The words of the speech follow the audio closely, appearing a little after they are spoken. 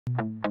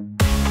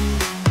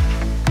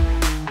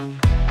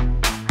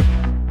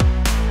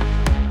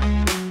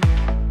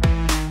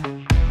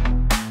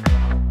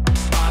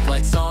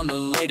Spotlights on the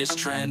latest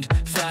trend.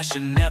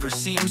 Fashion never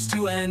seems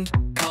to end.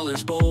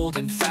 Colors bold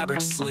and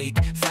fabrics sleek.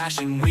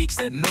 Fashion weeks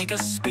that make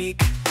us speak.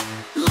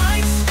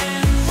 Lights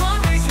and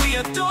runways we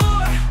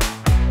adore.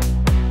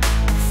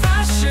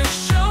 Fashion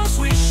shows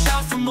we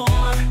shout for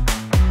more.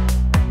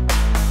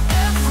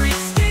 Every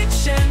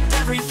stitch and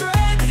every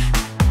thread.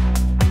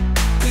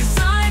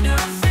 Designer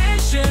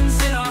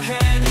visions in our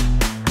head.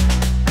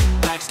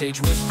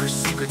 Backstage whispers,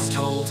 secrets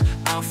told.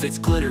 Outfits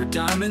glitter,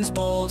 diamonds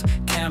bold.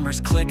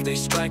 Cameras click, they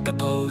strike a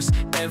pose.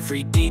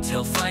 Every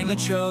detail finely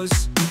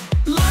chose.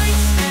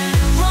 Lights and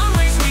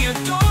runways we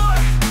adore.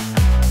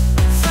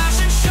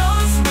 Fashion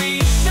shows we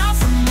shout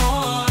for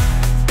more.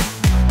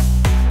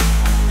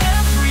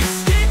 Every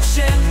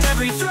stitch and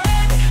every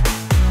thread.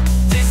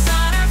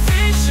 Designer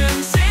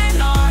visions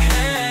in our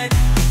head.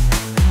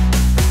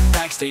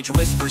 Backstage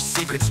whispers,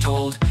 secrets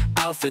told.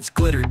 Outfits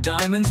glitter,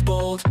 diamonds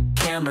bold.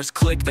 Cameras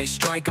click, they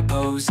strike a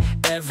pose.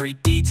 Every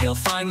detail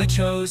finely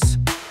chose.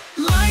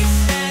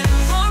 Lights and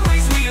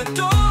runways we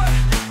adore.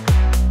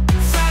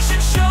 Fashion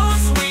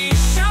shows we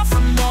shout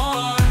for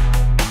more.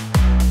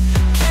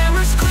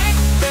 Cameras click,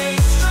 they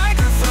strike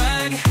a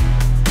flag.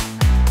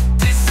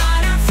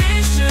 Designer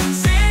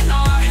visions in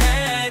our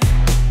head.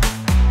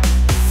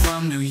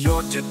 From New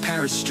York to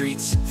Paris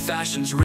streets, fashion's